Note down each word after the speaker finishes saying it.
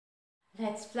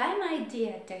Let's fly, my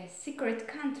dear, to a secret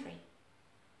country.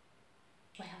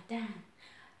 Well done.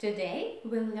 Today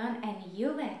we'll learn a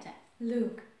new letter.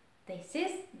 Look, this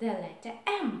is the letter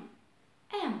M.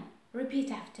 M. Repeat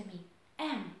after me.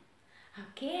 M.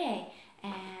 Okay,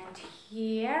 and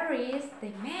here is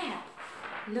the map.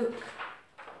 Look,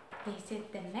 this is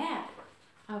the map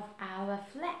of our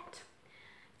flat.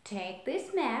 Take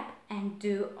this map and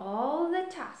do all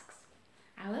the tasks.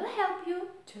 I will help you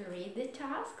to read the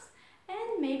tasks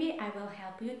and maybe I will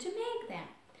help you to make them.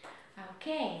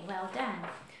 Okay, well done.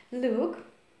 Look,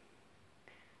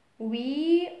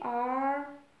 we are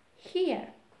here.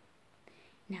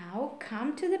 Now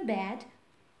come to the bed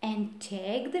and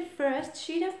take the first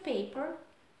sheet of paper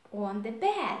on the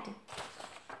bed.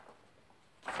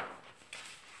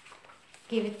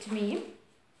 Give it to me.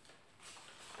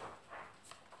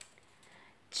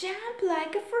 Jump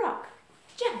like a frog.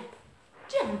 Jump,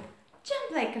 jump,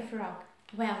 jump like a frog.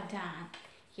 Well done.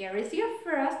 Here is your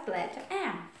first letter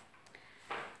M.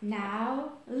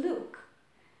 Now look.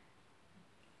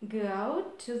 Go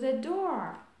to the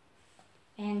door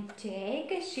and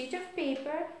take a sheet of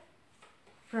paper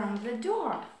from the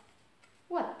door.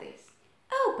 What this?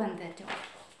 Open the door.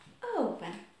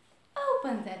 Open,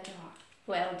 open the door.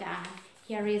 Well done.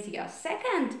 Here is your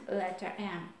second letter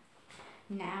M.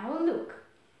 Now look.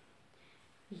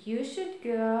 You should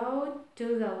go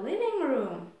to the living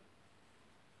room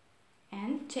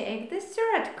and take the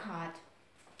third card.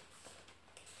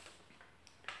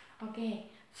 Okay,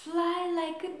 fly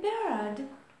like a bird.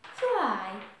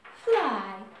 Fly,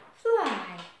 fly,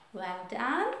 fly. Well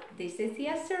done. This is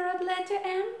your third letter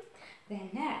M. Then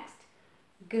next,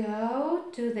 go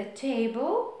to the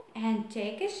table and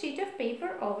take a sheet of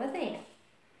paper over there.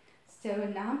 So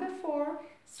number 4,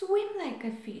 swim like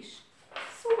a fish.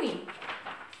 Swim.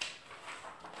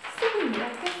 Swim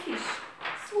like a fish.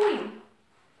 Swim.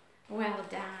 Well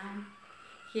done.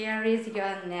 Here is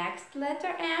your next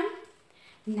letter M.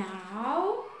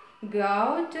 Now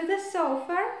go to the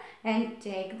sofa and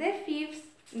take the 5th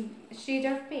sheet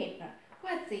of paper.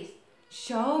 What's this?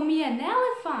 Show me an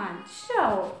elephant.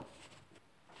 Show.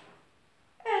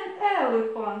 An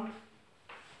elephant.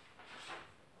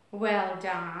 Well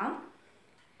done.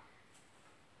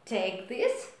 Take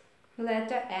this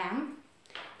letter M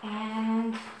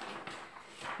and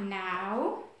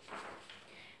now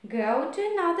go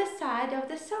to another side of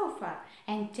the sofa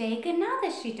and take another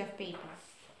sheet of paper.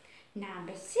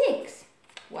 Number 6.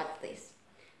 What's this?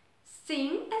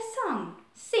 Sing a song.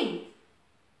 Sing.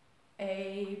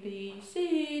 A, B,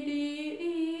 C, D,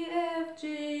 E, F,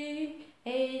 G,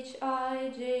 H,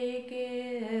 I, J,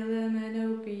 K, L, M,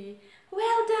 N, O, P.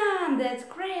 Well done. That's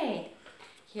great.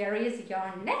 Here is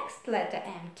your next letter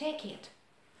M. Take it.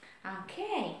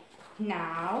 Okay.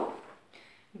 Now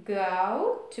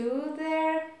go to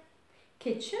the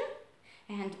kitchen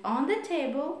and on the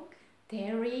table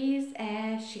there is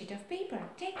a sheet of paper.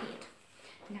 Take it.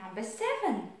 Number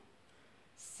 7.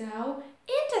 So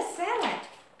eat a salad.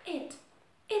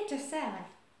 Eat a salad.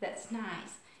 That's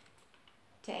nice.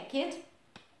 Take it.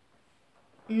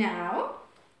 Now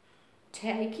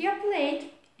take your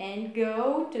plate and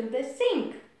go to the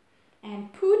sink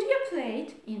and put your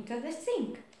plate into the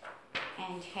sink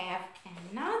and have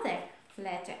another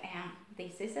letter M.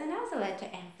 This is another letter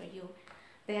M for you.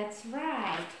 That's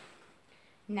right.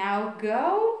 Now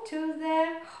go to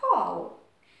the hall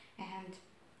and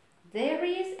there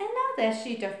is another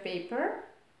sheet of paper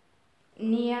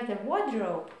near the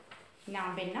wardrobe.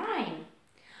 Number 9.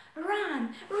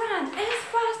 Run, run as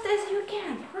fast as you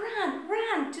can. Run,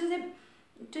 run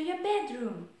to your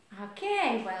bedroom.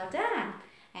 Okay, well done.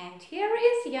 And here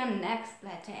is your next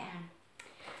letter M.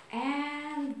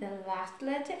 And the last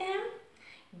letter M.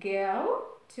 Go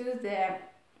to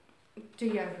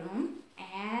your room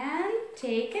and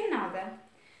take another.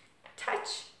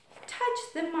 Touch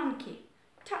the monkey.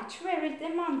 Touch, where is the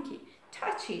monkey?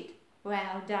 Touch it.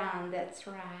 Well done, that's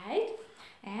right.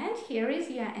 And here is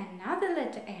your another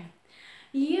letter M.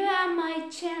 You are my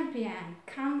champion.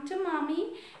 Come to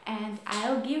mommy and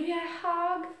I'll give you a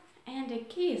hug and a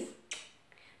kiss.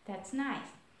 That's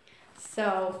nice.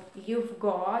 So you've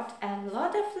got a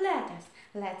lot of letters.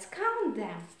 Let's count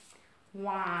them.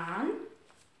 1,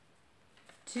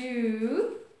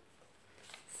 2,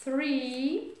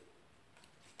 3,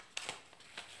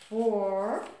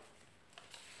 4,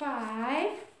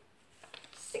 5,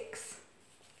 6,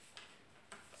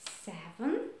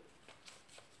 7,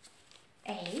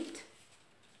 8,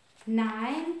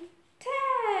 9,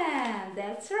 10.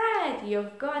 That's right.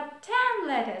 You've got 10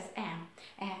 letters M.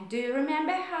 And do you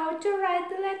remember how to write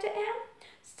the letter M?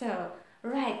 So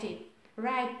write it.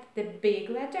 Write the big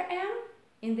letter M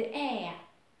in the air.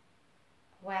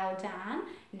 done.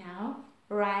 Now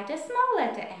write a small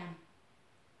letter M.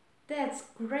 That's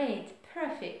great,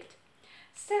 perfect.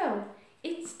 So,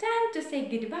 it's time to say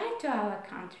goodbye to our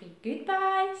country.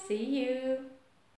 Goodbye, see you.